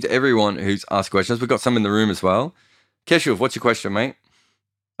 Anyway, thank you to everyone who's asked questions. We've got some in the room as well. Keshuv, what's your question, mate?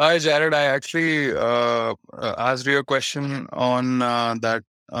 Hi, Jared. I actually asked you a question on that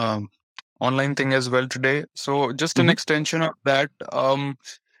online thing as well today. So, just an extension of that.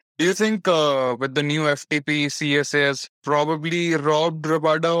 Do you think with the new FTP, CSA has probably robbed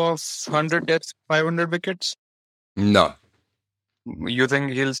Rabada of 100 deaths, 500 wickets? No. You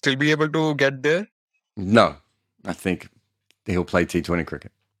think he'll still be able to get there? No. I think he'll play T20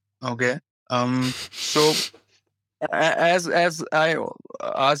 cricket. Okay. So as I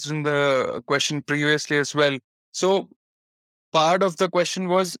asked in the question previously as well. So part of the question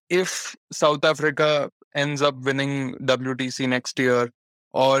was if South Africa ends up winning WTC next year,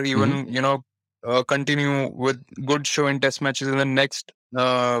 or even continue with good show in test matches in the next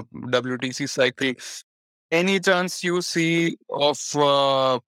WTC cycle, any chance you see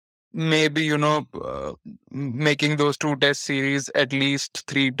of maybe making those 2 test series at least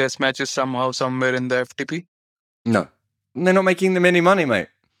 3 test matches somehow somewhere in the FTP? No. They're not making them any money, mate.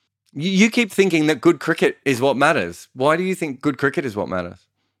 You keep thinking that good cricket is what matters. Why do you think good cricket is what matters?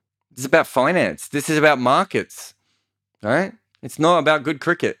 It's about finance. This is about markets, right? It's not about good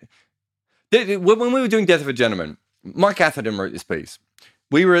cricket. When we were doing Death of a Gentleman, Mike Atherton wrote this piece.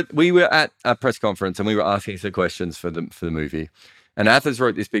 We were at a press conference and we were asking some questions for the movie. And Athers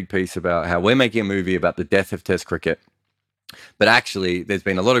wrote this big piece about how we're making a movie about the death of Test cricket. But actually, there's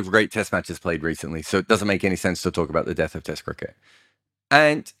been a lot of great Test matches played recently, so it doesn't make any sense to talk about the death of Test cricket.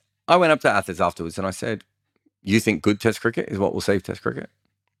 And I went up to Athers afterwards and I said, you think good Test cricket is what will save Test cricket?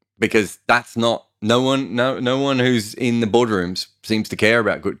 Because that's not, no one who's in the boardrooms seems to care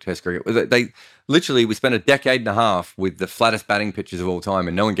about good Test cricket. They literally, we spent a decade and a half with the flattest batting pitches of all time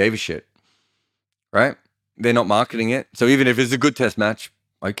and no one gave a shit, right? They're not marketing it. So even if it's a good Test match,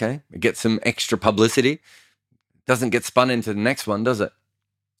 okay, it gets some extra publicity. Doesn't get spun into the next one, does it?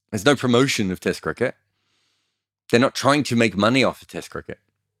 There's no promotion of Test cricket. They're not trying to make money off of Test cricket.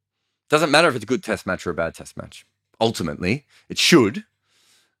 Doesn't matter if it's a good Test match or a bad Test match. Ultimately, it should.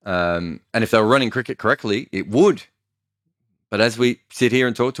 And if they were running cricket correctly, it would. But as we sit here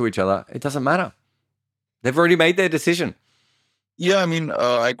and talk to each other, it doesn't matter. They've already made their decision. Yeah, I mean,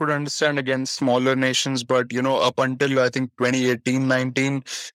 I could understand against smaller nations, but, up until I think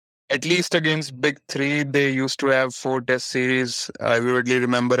 2018-19, at least against big three, they used to have 4 test series. I vividly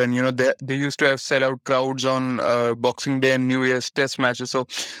remember. And, they used to have sellout crowds on Boxing Day and New Year's test matches. So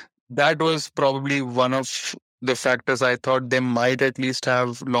that was probably one of the factors I thought they might at least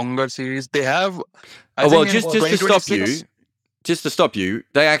have longer series. They have. Just to stop you,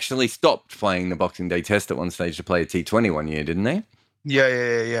 they actually stopped playing the Boxing Day test at one stage to play a T20 one year, didn't they?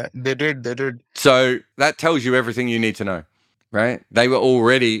 Yeah. They did. So that tells you everything you need to know, right? They were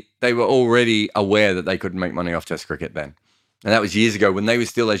already aware that they couldn't make money off Test cricket then. And that was years ago when they were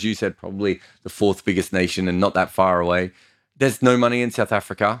still, as you said, probably the 4th biggest nation and not that far away. There's no money in South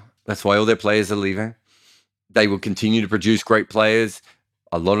Africa. That's why all their players are leaving. They will continue to produce great players.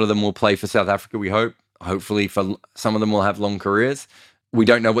 A lot of them will play for South Africa, we hope. Hopefully for some of them will have long careers. We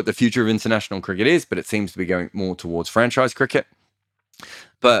don't know what the future of international cricket is, but it seems to be going more towards franchise cricket.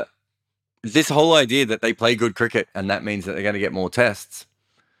 But this whole idea that they play good cricket and that means that they're going to get more tests,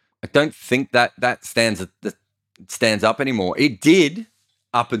 I don't think that stands up anymore. It did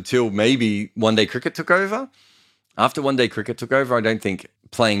up until maybe One Day Cricket took over. After One Day Cricket took over, I don't think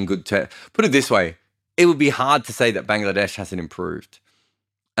playing good tests. Put it this way, it would be hard to say that Bangladesh hasn't improved.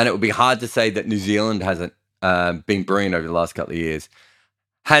 And it would be hard to say that New Zealand hasn't been brilliant over the last couple of years.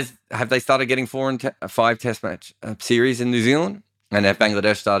 Have they started getting 4 and 5 test match series in New Zealand? And have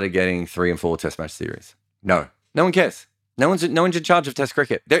Bangladesh started getting 3 and 4 test match series? No. No one cares. No one's in charge of Test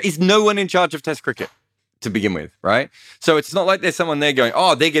cricket. There is no one in charge of Test cricket to begin with, right? So it's not like there's someone there going,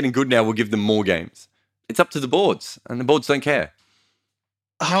 oh, they're getting good now, we'll give them more games. It's up to the boards, and the boards don't care.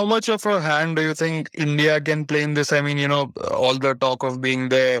 How much of a hand do you think India can play in this? I mean, all the talk of being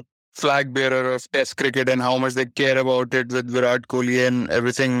the flag bearer of Test cricket and how much they care about it with Virat Kohli and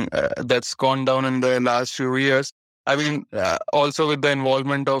everything that's gone down in the last few years. I mean, also with the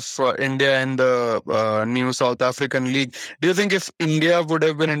involvement of India in the new South African League, do you think if India would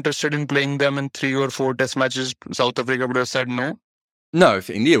have been interested in playing them in 3 or 4 Test matches, South Africa would have said no? No, if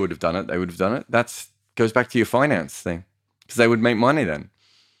India would have done it, they would have done it. That goes back to your finance thing, because they would make money then.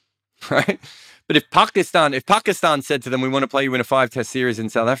 Right? But if Pakistan said to them, we want to play you in a 5 test series in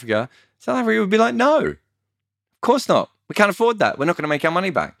South Africa would be like, no, of course not. We can't afford that. We're not going to make our money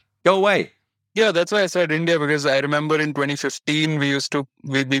back. Go away. Yeah, that's why I said India, because I remember in 2015, we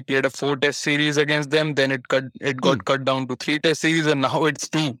played a 4 test series against them. Then it got cut down to 3 test series and now it's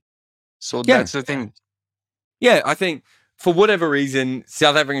 2. So Yeah. that's the thing. Yeah, I think for whatever reason,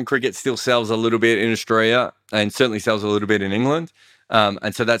 South African cricket still sells a little bit in Australia and certainly sells a little bit in England.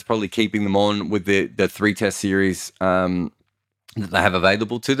 And so that's probably keeping them on with the 3-test series that they have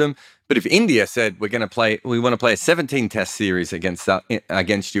available to them. But if India said we want to play a 17-test series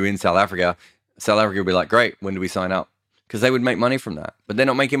against you in South Africa would be like, great, when do we sign up? Because they would make money from that. But they're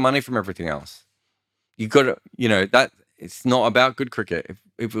not making money from everything else. You got to, that it's not about good cricket.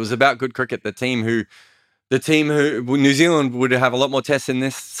 If it was about good cricket, the team who New Zealand would have a lot more tests in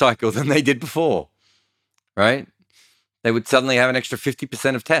this cycle than they did before, right? They would suddenly have an extra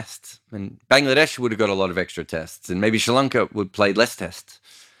 50% of tests, and Bangladesh would have got a lot of extra tests, and maybe Sri Lanka would play less tests.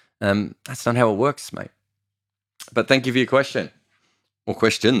 That's not how it works, mate. But thank you for your question. Or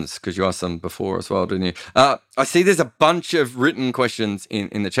questions, because you asked them before as well, didn't you? I see there's a bunch of written questions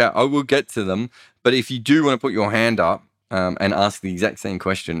in the chat. I will get to them, but if you do want to put your hand up and ask the exact same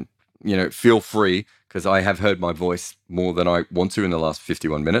question, feel free, because I have heard my voice more than I want to in the last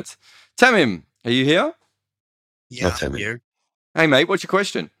 51 minutes. Tamim, are you here? Yeah, I'm here. Hey, mate, what's your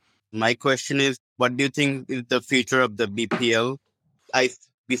question? My question is, what do you think is the future of the BPL?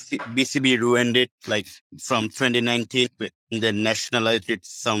 BCB ruined it, like from 2019, and then nationalized it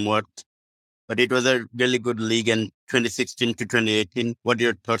somewhat. But it was a really good league in 2016 to 2018. What are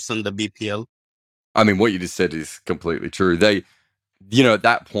your thoughts on the BPL? I mean, what you just said is completely true. They, at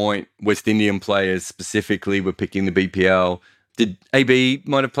that point, West Indian players specifically were picking the BPL. Did AB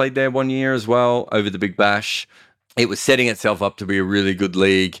might have played there one year as well over the Big Bash. It was setting itself up to be a really good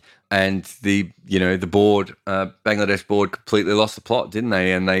league, and the board, Bangladesh board, completely lost the plot, didn't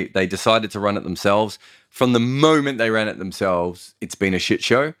they? And they decided to run it themselves. From the moment they ran it themselves, it's been a shit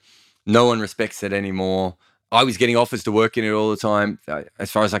show. No one respects it anymore. I was getting offers to work in it all the time. As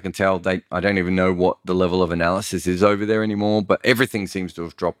far as I can tell, I don't even know what the level of analysis is over there anymore, but everything seems to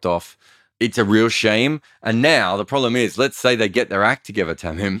have dropped off. It's a real shame. And now the problem is, let's say they get their act together,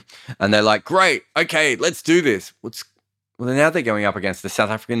 Tamim, and they're like, great, okay, let's do this. Well, now they're going up against the South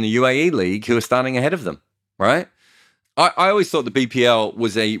African and the UAE League, who are starting ahead of them, right? I always thought the BPL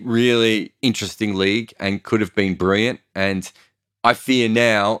was a really interesting league and could have been brilliant. And I fear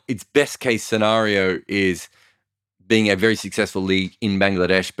now its best case scenario is being a very successful league in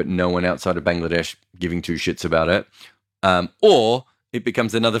Bangladesh, but no one outside of Bangladesh giving two shits about it. Or it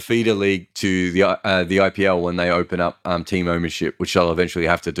becomes another feeder league to the IPL when they open up team ownership, which they'll eventually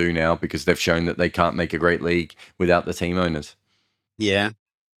have to do now because they've shown that they can't make a great league without the team owners. Yeah.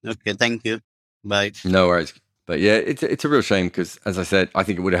 Okay, thank you. Bye. No worries. But yeah, it's a real shame because, as I said, I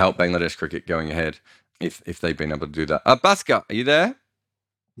think it would have helped Bangladesh cricket going ahead if they'd been able to do that. Bhaskar, are you there?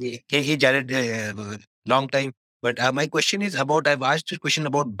 Hey, Jared, long time. But my question is I've asked this question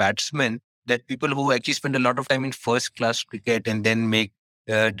about batsmen, that people who actually spend a lot of time in first class cricket and then make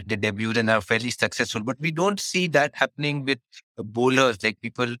the debuts and are fairly successful. But we don't see that happening with bowlers, like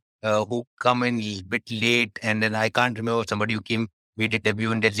people who come in a bit late. And then I can't remember somebody who made a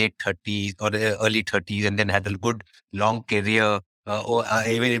debut in their late 30s or early 30s and then had a good long career, or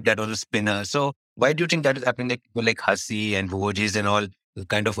even if that was a spinner. So why do you think that is happening? Like people like Hasi and Voges and all,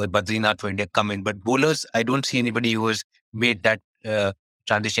 kind of Badrinath for India come in. But bowlers, I don't see anybody who has made that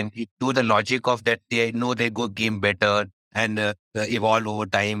transition to the logic of that. They know they go game better and evolve over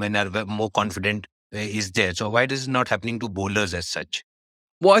time and are more confident is there. So why is it not happening to bowlers as such?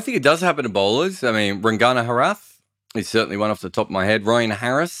 Well, I think it does happen to bowlers. I mean, Rangana Harath is certainly one off the top of my head. Ryan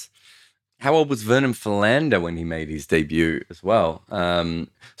Harris. How old was Vernon Philander when he made his debut as well?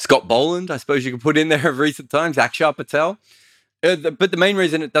 Scott Boland, I suppose you could put in there of recent times. Akshar Patel. But the main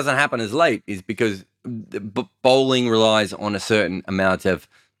reason it doesn't happen as late is because bowling relies on a certain amount of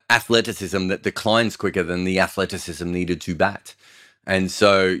athleticism that declines quicker than the athleticism needed to bat. And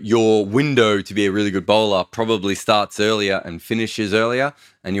so your window to be a really good bowler probably starts earlier and finishes earlier.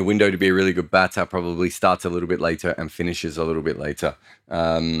 And your window to be a really good batter probably starts a little bit later and finishes a little bit later.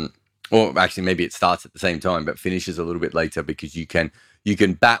 Or actually, maybe it starts at the same time, but finishes a little bit later because you can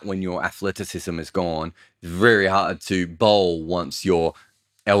bat when your athleticism is gone. It's very hard to bowl once your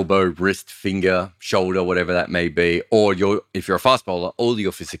elbow, wrist, finger, shoulder, whatever that may be, or if you're a fast bowler, all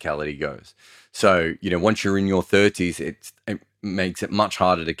your physicality goes. So, once you're in your 30s, it makes it much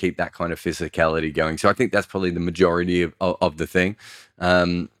harder to keep that kind of physicality going. So I think that's probably the majority of the thing.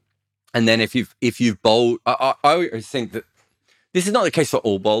 And then if you've bowled, I always think that this is not the case for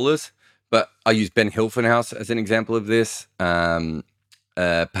all bowlers, but I use Ben Hilfenhaus as an example of this.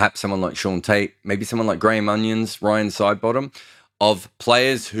 Perhaps someone like Sean Tate, maybe someone like Graham Onions, Ryan Sidebottom, of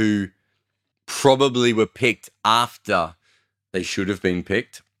players who probably were picked after they should have been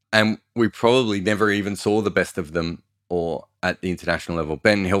picked. And we probably never even saw the best of them or at the international level.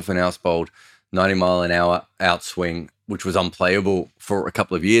 Ben Hilfenhaus bowled 90-mile-an-hour outswing, which was unplayable for a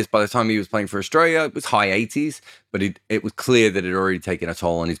couple of years. By the time he was playing for Australia, it was high 80s, but it was clear that it had already taken a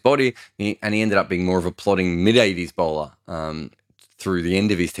toll on his body, and he ended up being more of a plodding mid-80s bowler through the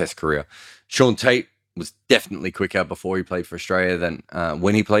end of his Test career. Sean Tate was definitely quicker before he played for Australia than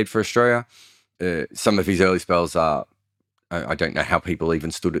when he played for Australia. Some of his early spells are, I don't know how people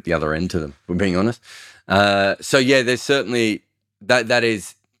even stood at the other end to them, if we're being honest. So yeah, there's certainly that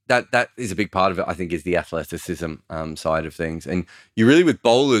is a big part of it, I think, is the athleticism side of things. And you really, with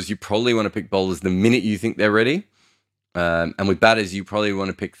bowlers, you probably want to pick bowlers the minute you think they're ready. And with batters, you probably want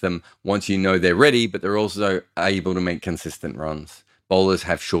to pick them once you know they're ready, but they're also able to make consistent runs. Bowlers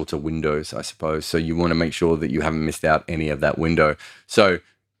have shorter windows, I suppose. So you want to make sure that you haven't missed out any of that window. So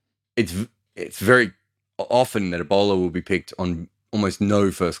it's very often that a bowler will be picked on almost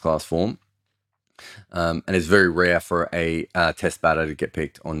no first-class form. And it's very rare for a Test batter to get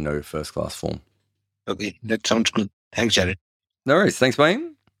picked on no first-class form. Okay, that sounds good. Thanks, Jared. No worries. Thanks,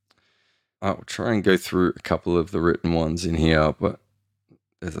 Wayne. I'll try and go through a couple of the written ones in here, but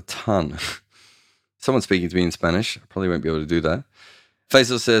there's a ton. Someone's speaking to me in Spanish. I probably won't be able to do that.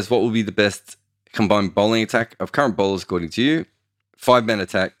 Faisal says, what will be the best combined bowling attack of current bowlers according to you? 5-man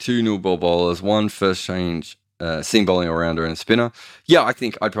attack, 2 new ball bowlers, 1 first change seam bowling all-rounder and a spinner. Yeah, I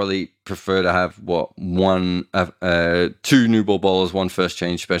think I'd probably prefer to have 2 new ball bowlers, 1 first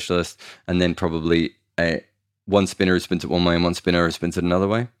change specialist, and then probably 1 spinner who spins it one way and 1 spinner who spins it another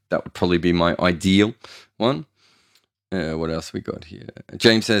way. That would probably be my ideal one. What else we got here?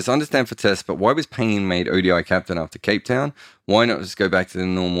 James says, understand for Test, but why was Payne made ODI captain after Cape Town? Why not just go back to the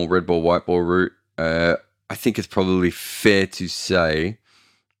normal red ball, white ball route? I think it's probably fair to say,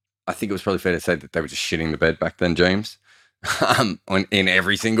 that they were just shitting the bed back then, James, in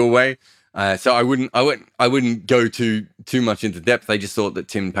every single way. So I wouldn't go too much into depth. They just thought that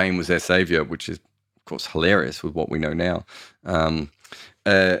Tim Payne was their savior, which is, of course, hilarious with what we know now.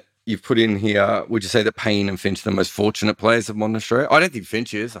 You've put in here, would you say that Payne and Finch are the most fortunate players of modern Australia? I don't think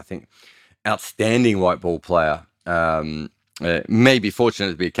Finch is. I think outstanding white ball player. Maybe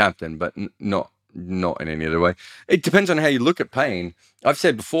fortunate to be a captain, but not in any other way. It depends on how you look at Payne. I've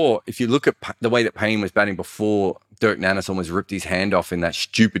said before, if you look at the way that Payne was batting before Dirk Nannes almost ripped his hand off in that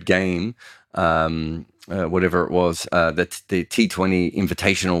stupid game, whatever it was, the T20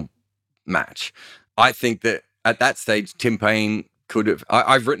 Invitational match, I think that at that stage, Tim Payne could have...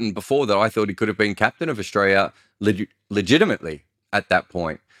 I've written before that I thought he could have been captain of Australia legitimately at that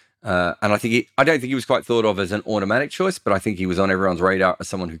point. And I don't think he was quite thought of as an automatic choice, but I think he was on everyone's radar as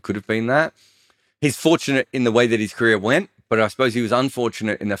someone who could have been that. He's fortunate in the way that his career went, but I suppose he was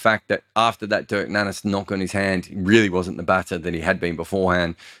unfortunate in the fact that after that Dirk Nannes knock on his hand, he really wasn't the batter that he had been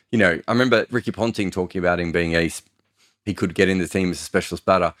beforehand. You know, I remember Ricky Ponting talking about him being he could get in the team as a specialist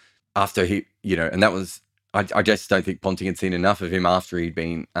batter after and that was, I just don't think Ponting had seen enough of him after he'd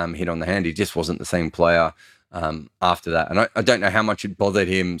been hit on the hand. He just wasn't the same player after that. And I don't know how much it bothered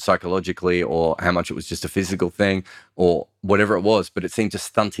him psychologically or how much it was just a physical thing or whatever it was, but it seemed to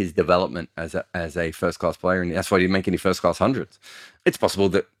stunt his development as a first-class player, and that's why he didn't make any first-class hundreds. It's possible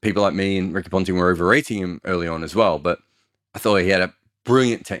that people like me and Ricky Ponting were overrating him early on as well, but I thought he had a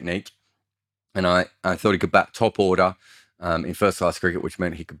brilliant technique, and I thought he could bat top order in first-class cricket, which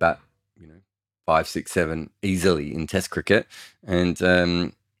meant he could bat 5, 6, 7 easily in Test cricket. And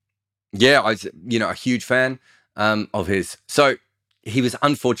I was a huge fan of his. So he was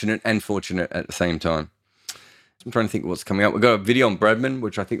unfortunate and fortunate at the same time. I'm trying to think what's coming up. We've got a video on Bradman,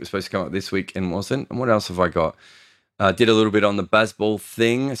 which I think was supposed to come up this week and wasn't. And what else have I got? Did a little bit on the Bazball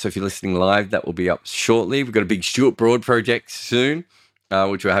thing. So if you're listening live, that will be up shortly. We've got a big Stuart Broad project soon,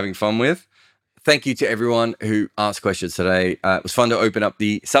 which we're having fun with. Thank you to everyone who asked questions today. It was fun to open up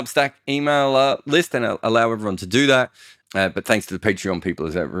the Substack email list and allow everyone to do that. But thanks to the Patreon people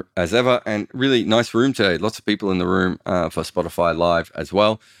as ever. And really nice room today. Lots of people in the room for Spotify Live as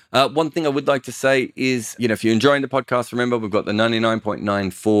well. One thing I would like to say is, if you're enjoying the podcast, remember we've got the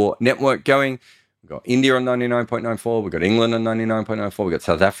 99.94 network going. We've got India on 99.94. We've got England on 99.94. We've got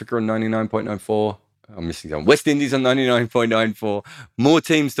South Africa on 99.94. I'm missing some. West Indies on 99.94. More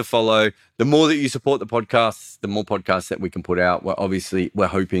teams to follow. The more that you support the podcasts, the more podcasts that we can put out. We're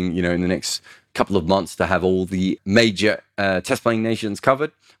hoping, in the next couple of months to have all the major test playing nations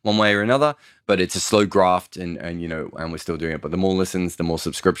covered one way or another. But it's a slow graft and we're still doing it. But the more listens, the more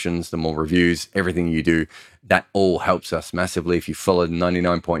subscriptions, the more reviews, everything you do, that all helps us massively. If you follow the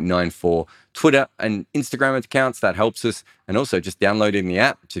 99.94 Twitter and Instagram accounts, that helps us. And also just downloading the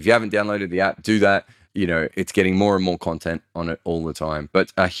app. So if you haven't downloaded the app, do that. it's getting more and more content on it all the time.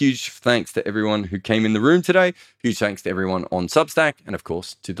 But a huge thanks to everyone who came in the room today. Huge thanks to everyone on Substack. And of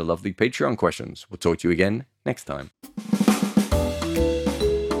course, to the lovely Patreon questions. We'll talk to you again next time.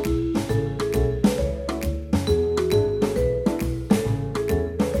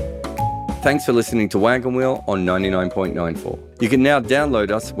 Thanks for listening to Wagon Wheel on 99.94. You can now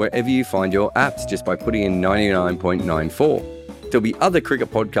download us wherever you find your apps just by putting in 99.94. There'll be other cricket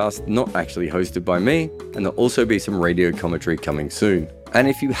podcasts not actually hosted by me, and there'll also be some radio commentary coming soon. And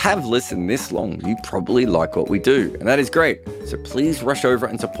if you have listened this long, you probably like what we do, and that is great. So please rush over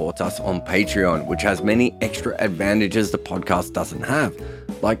and support us on Patreon, which has many extra advantages the podcast doesn't have,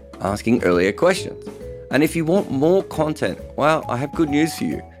 like asking earlier questions. And if you want more content, well, I have good news for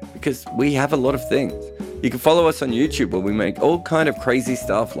you, because we have a lot of things. You can follow us on YouTube, where we make all kind of crazy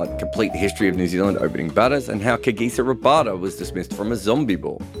stuff like complete history of New Zealand opening batters and how Kagisa Rabada was dismissed from a zombie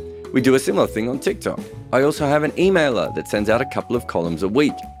ball. We do a similar thing on TikTok. I also have an emailer that sends out a couple of columns a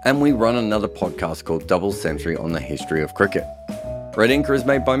week, and we run another podcast called Double Century on the history of cricket. Red Inker is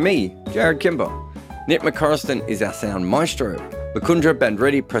made by me, Jared Kimber. Nick McCorriston is our sound maestro. Mukundra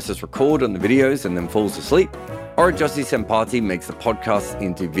Bandreddi presses record on the videos and then falls asleep. Orajossi Sempati makes the podcast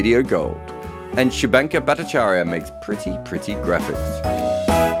into video gold. And Shubhankar Bhattacharya makes pretty graphics.